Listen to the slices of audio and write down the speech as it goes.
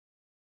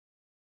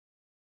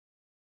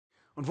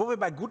Und wo wir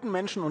bei guten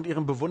Menschen und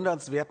ihrem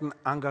bewundernswerten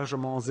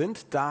Engagement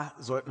sind, da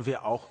sollten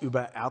wir auch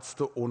über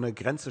Ärzte ohne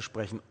Grenze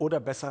sprechen oder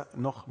besser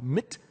noch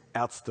mit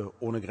Ärzte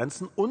ohne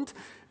Grenzen und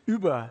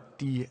über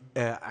die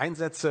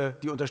Einsätze,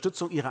 die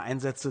Unterstützung ihrer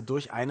Einsätze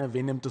durch eine,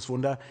 wen nimmt das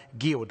Wunder,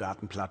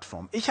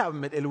 Geodaten-Plattform. Ich habe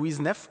mit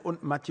Eloise Neff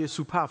und Mathieu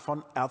Soupard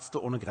von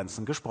Ärzte ohne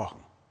Grenzen gesprochen.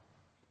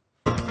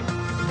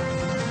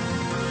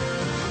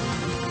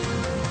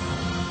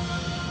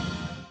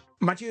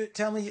 Mathieu,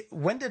 tell me,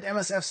 when did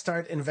MSF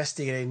start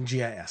investigating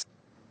GIS?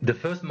 The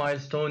first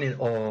milestone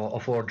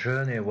of our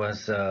journey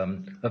was a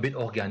bit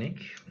organic.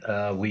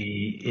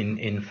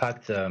 In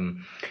fact,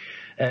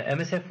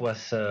 MSF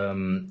was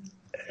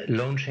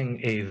launching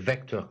a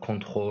vector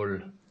control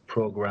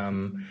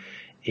program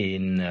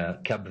in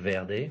Cape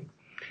Verde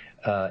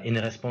in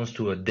response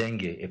to a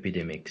dengue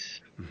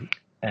epidemics. Mm-hmm.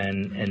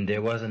 And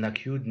there was an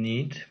acute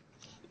need.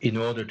 In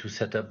order to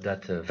set up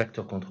that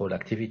vector control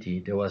activity,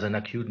 there was an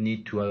acute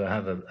need to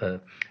have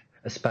a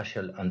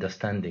spatial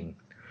understanding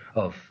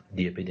of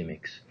the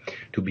epidemics,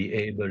 to be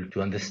able to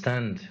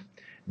understand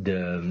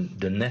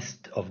the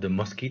nest of the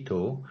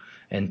mosquito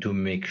and to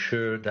make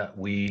sure that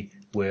we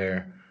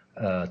were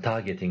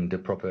targeting the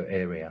proper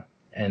area.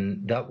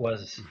 And that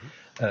was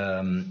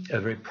a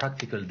very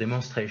practical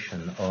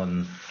demonstration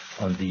on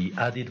the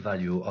added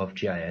value of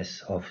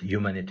GIS, of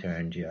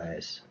humanitarian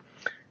GIS.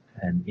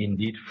 And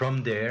indeed,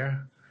 from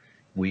there,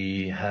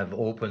 we have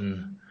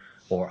opened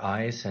our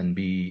eyes and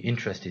be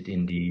interested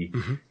in the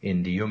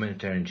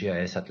humanitarian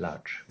GIS at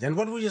large. And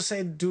what would you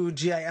say do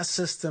GIS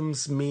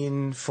systems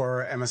mean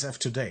for MSF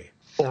today?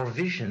 Our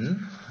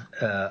vision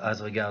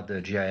as regard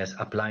the GIS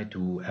applied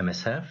to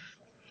MSF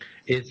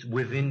is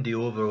within the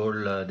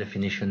overall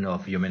definition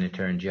of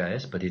humanitarian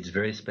GIS, but it's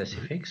very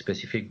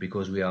specific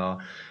because we are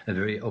a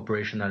very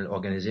operational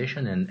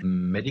organization and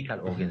medical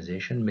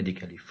organization,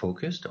 medically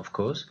focused, of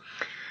course.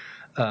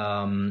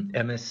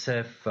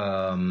 MSF,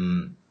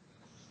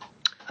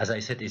 as I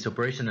said, is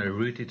operationally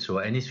rooted, so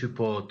any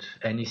support,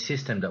 any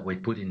system that we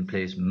put in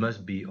place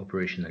must be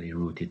operationally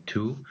rooted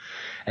too,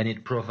 and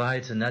it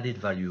provides an added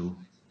value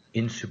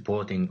in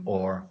supporting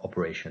our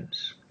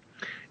operations.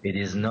 It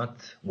is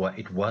not what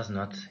it was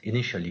not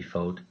initially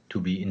thought to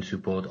be in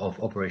support of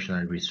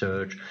operational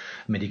research,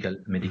 medical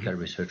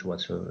research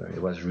whatsoever. It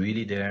was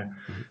really there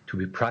to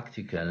be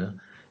practical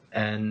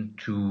and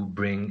to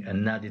bring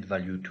an added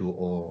value to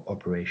our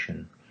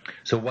operation.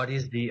 So what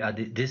is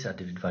this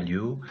added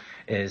value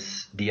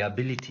is the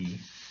ability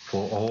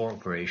for our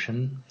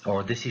operation,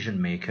 our decision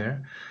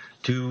maker,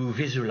 to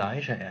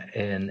visualize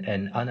and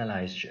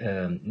analyze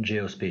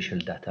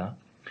geospatial data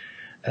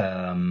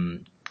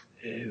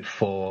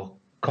for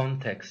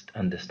context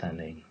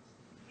understanding.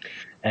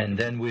 And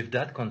then with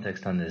that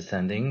context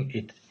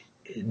understanding,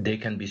 they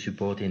can be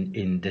supported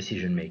in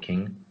decision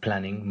making,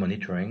 planning,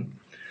 monitoring,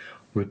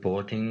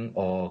 reporting,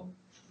 or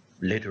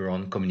later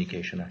on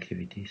communication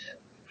activities.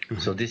 Mm-hmm.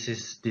 So this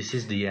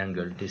is the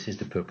angle, this is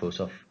the purpose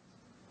of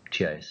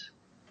GIS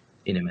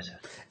in MSF.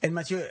 And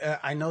Mathieu,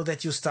 I know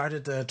that you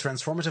started a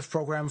transformative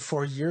program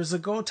 4 years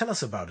ago. Tell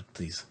us about it,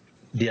 please.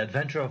 The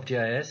adventure of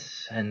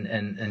GIS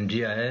and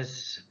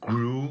GIS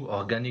grew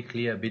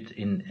organically a bit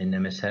in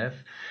MSF.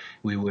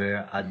 We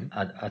were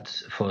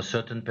for a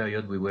certain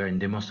period we were in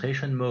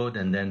demonstration mode,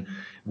 and then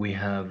we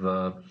have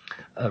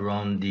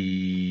around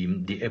the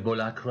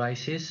Ebola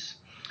crisis.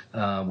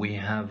 We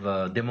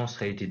have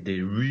demonstrated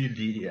the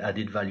really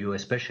added value,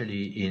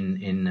 especially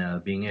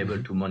in being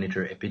able to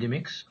monitor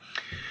epidemics.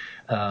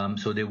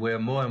 So there were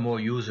more and more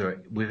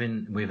users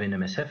within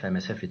MSF.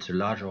 MSF, it's a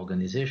large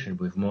organization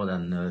with more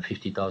than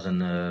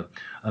 50,000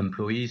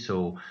 employees.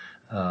 So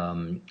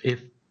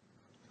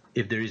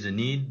if there is a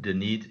need, the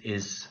need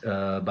is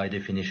by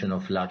definition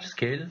of large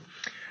scale.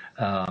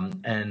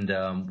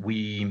 And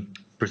we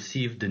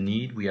perceive the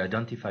need, we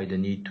identify the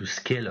need to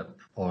scale up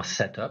or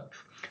set up,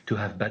 to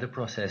have better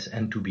process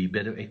and to be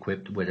better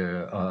equipped,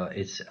 whether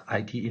it's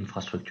IT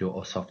infrastructure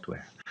or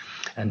software.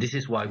 And this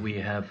is why we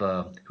have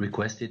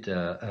requested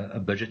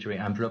a budgetary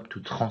envelope to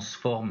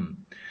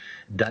transform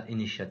that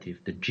initiative,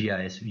 the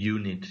GIS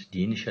unit,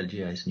 the initial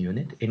GIS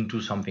unit, into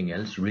something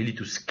else, really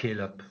to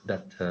scale up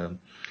that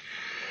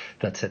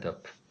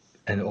setup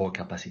and our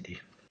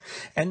capacity.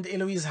 And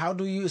Eloise, how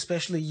do you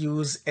especially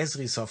use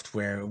Esri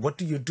software? What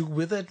do you do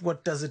with it?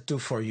 What does it do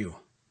for you?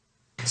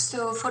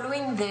 So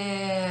following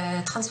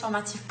the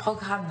transformative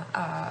program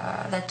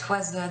that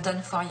was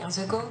done 4 years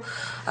ago,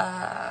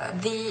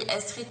 the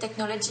S3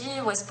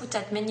 technology was put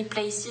at many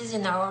places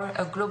in our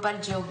global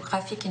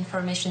geographic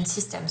information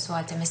system, so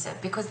at MSF,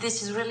 because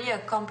this is really a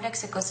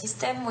complex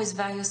ecosystem with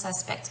various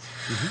aspects.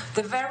 Mm-hmm.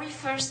 The very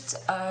first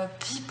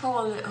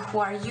people who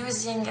are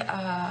using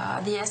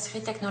the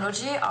S3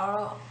 technology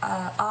are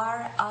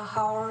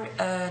our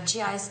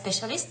GIS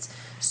specialists.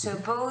 So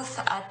both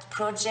at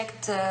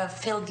project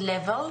field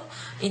level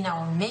in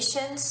our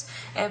missions,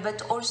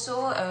 but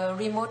also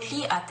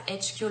remotely at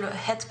HQ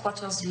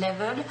headquarters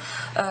level,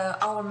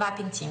 our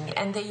mapping team.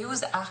 And they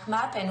use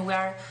ArcMap, and we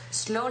are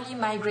slowly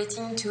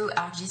migrating to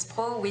ArcGIS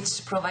Pro,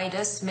 which provide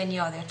us many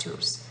other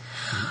tools.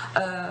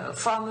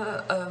 From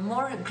a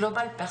more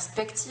global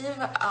perspective,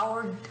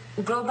 our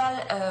global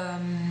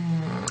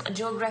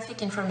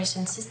geographic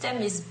information system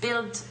is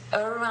built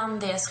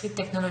around the S3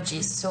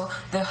 technologies. So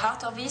the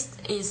heart of it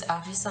is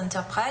ArcGIS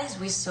Enterprise.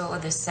 We saw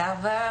the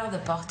server, the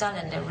portal,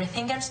 and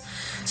everything else.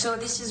 So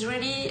this is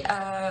really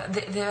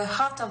the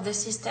heart of the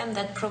system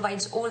that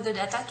provides all the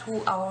data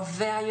to our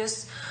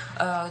various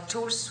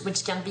tools,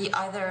 which can be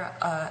either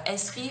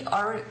S3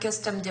 or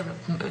custom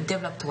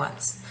developed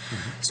ones.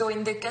 So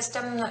in the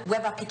custom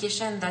web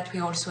application that we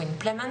also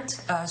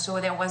implement, so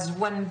there was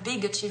one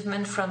big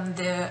achievement from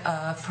the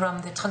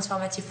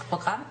transformative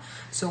program.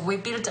 So we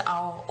built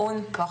our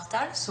own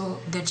portal, so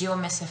the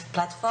GeoMSF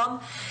platform,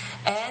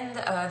 and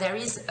there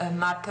is a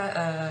map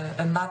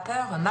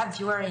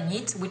viewer in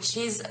it, which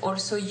is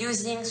also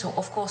using, so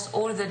of course,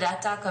 all the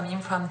data coming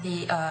from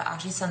the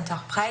ArcGIS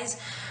Enterprise,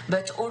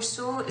 but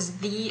also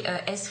the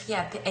S3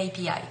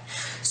 API.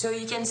 So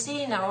you can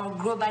see in our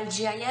global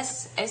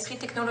GIS, S3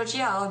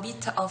 technology are a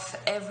bit of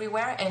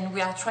everywhere, and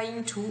we are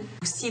trying to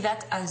see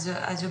that as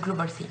a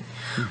global thing.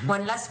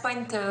 One last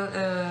point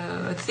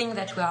thing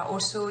that we are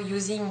also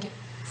using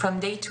from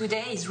day to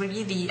day is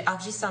really the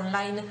ArcGIS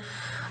Online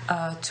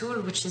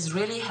tool, which is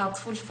really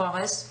helpful for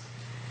us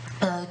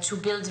to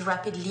build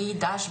rapidly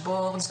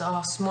dashboards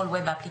or small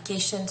web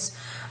applications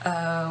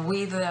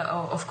with,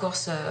 of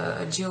course,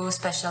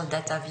 geospatial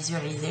data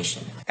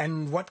visualization.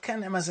 And what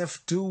can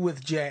MSF do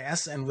with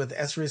GIS and with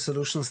Esri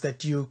solutions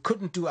that you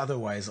couldn't do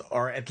otherwise,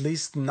 or at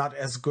least not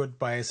as good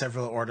by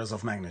several orders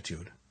of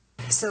magnitude?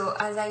 So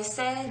as I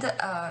said,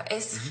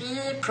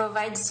 S3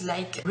 provides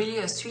like really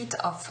a suite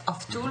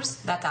of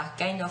tools that are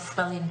kind of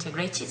well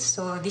integrated.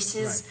 So this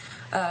is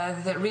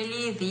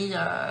really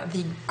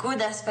the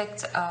good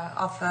aspect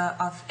of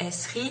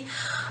S3,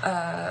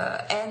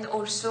 and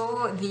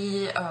also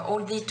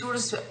all the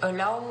tools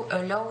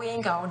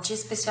allowing our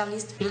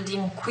geospecialists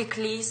building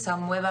quickly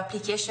some web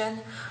application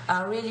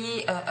are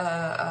really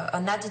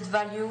an added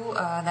value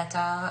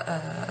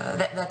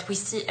that we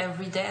see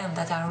every day and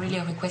that are really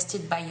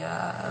requested by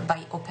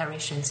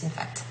operations, in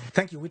fact.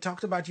 Thank you. We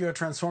talked about your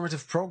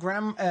transformative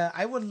program.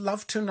 I would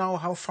love to know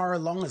how far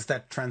along is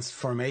that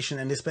transformation,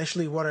 and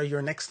especially what are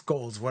your next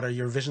goals? What are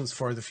your visions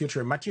for the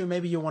future? Mathieu,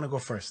 maybe you want to go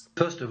first.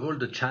 First of all,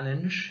 the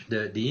challenge,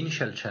 the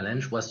initial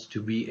challenge was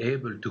to be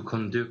able to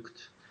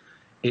conduct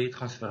a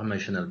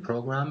transformational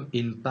program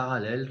in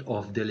parallel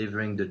of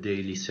delivering the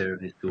daily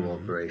service to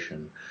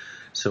operation.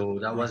 So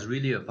that was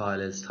really a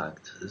parallel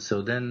tracks.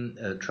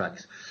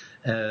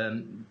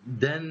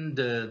 Then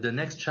the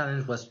next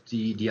challenge was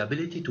the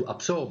ability to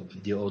absorb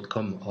the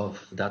outcome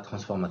of that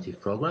transformative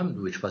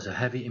program, which was a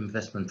heavy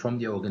investment from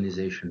the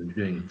organization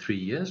during 3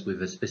 years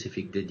with a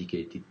specific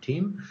dedicated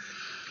team,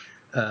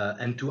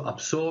 and to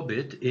absorb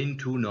it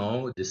into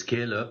now the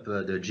scale-up,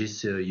 the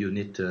GIS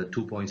Unit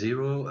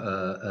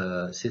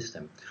 2.0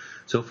 system.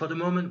 So for the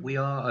moment, we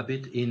are a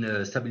bit in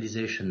a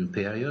stabilization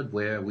period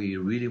where we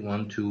really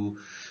want to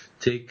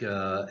take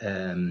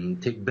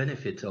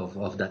benefit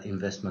of that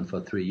investment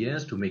for 3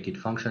 years to make it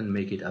function,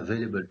 make it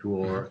available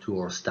to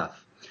our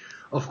staff.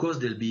 Of course,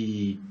 there'll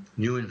be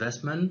new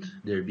investment,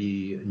 there'll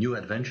be new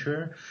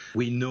adventure.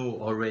 We know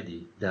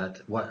already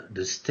that what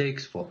the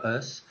stakes for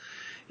us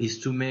is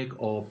to make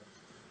our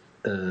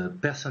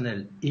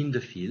personnel in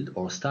the field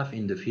or staff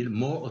in the field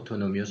more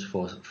autonomous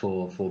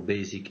for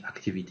basic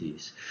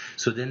activities.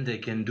 So then they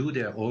can do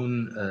their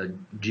own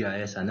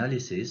GIS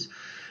analysis,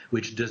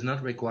 which does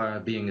not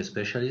require being a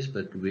specialist,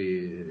 but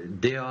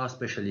they are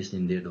specialists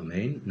in their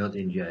domain, not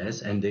in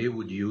GIS, and they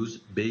would use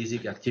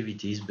basic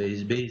activities,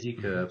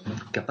 basic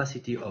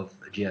capacity of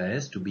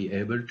GIS to be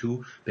able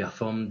to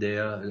perform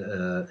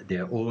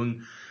their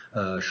own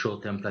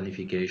short-term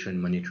planification,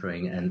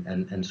 monitoring,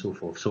 and so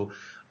forth. So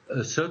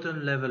a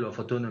certain level of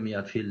autonomy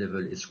at field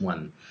level is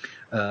one.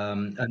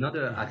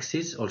 Another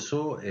axis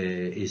also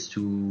is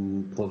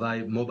to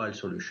provide mobile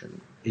solution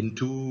in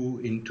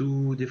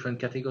two different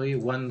categories.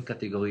 One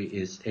category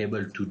is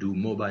able to do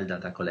mobile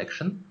data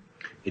collection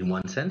in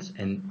one sense,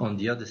 and on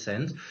the other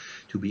sense,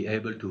 to be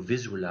able to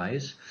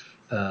visualize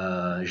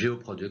geo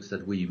products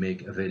that we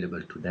make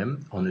available to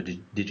them on a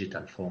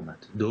digital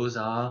format. Those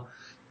are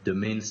the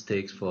main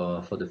stakes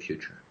for the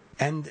future.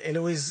 And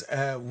Eloise,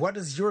 what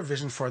is your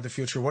vision for the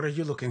future? What are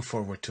you looking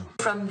forward to?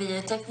 From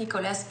the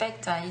technical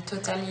aspect, I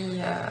totally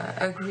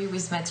agree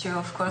with Mathieu,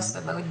 of course,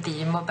 about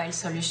the mobile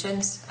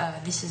solutions.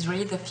 This is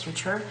really the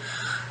future.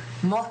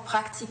 More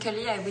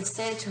practically, I would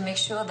say, to make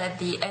sure that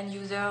the end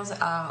users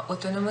are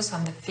autonomous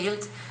on the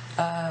field,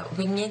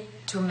 we need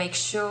to make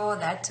sure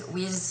that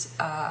with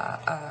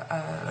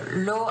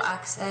low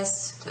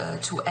access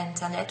to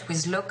internet,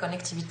 with low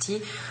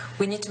connectivity,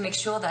 we need to make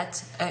sure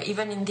that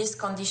even in this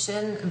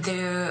condition,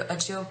 the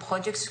geo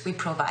products we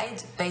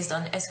provide based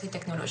on S3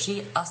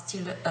 technology are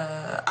still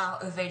are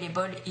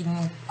available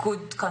in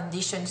good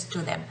conditions to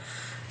them.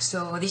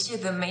 So this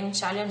is the main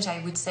challenge,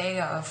 I would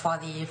say, for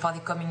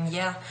the coming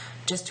year,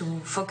 just to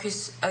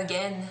focus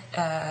again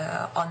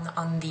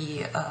on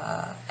the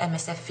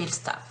MSF field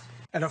staff.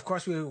 And of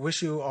course, we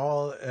wish you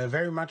all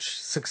very much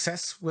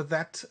success with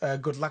that.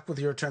 Good luck with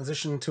your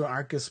transition to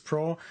Arcus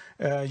Pro.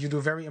 You do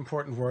very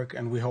important work,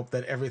 and we hope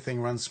that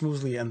everything runs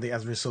smoothly and the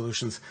Esri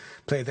solutions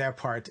play their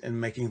part in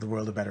making the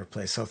world a better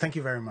place. So thank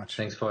you very much.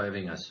 Thanks for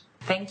having us.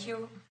 Thank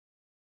you.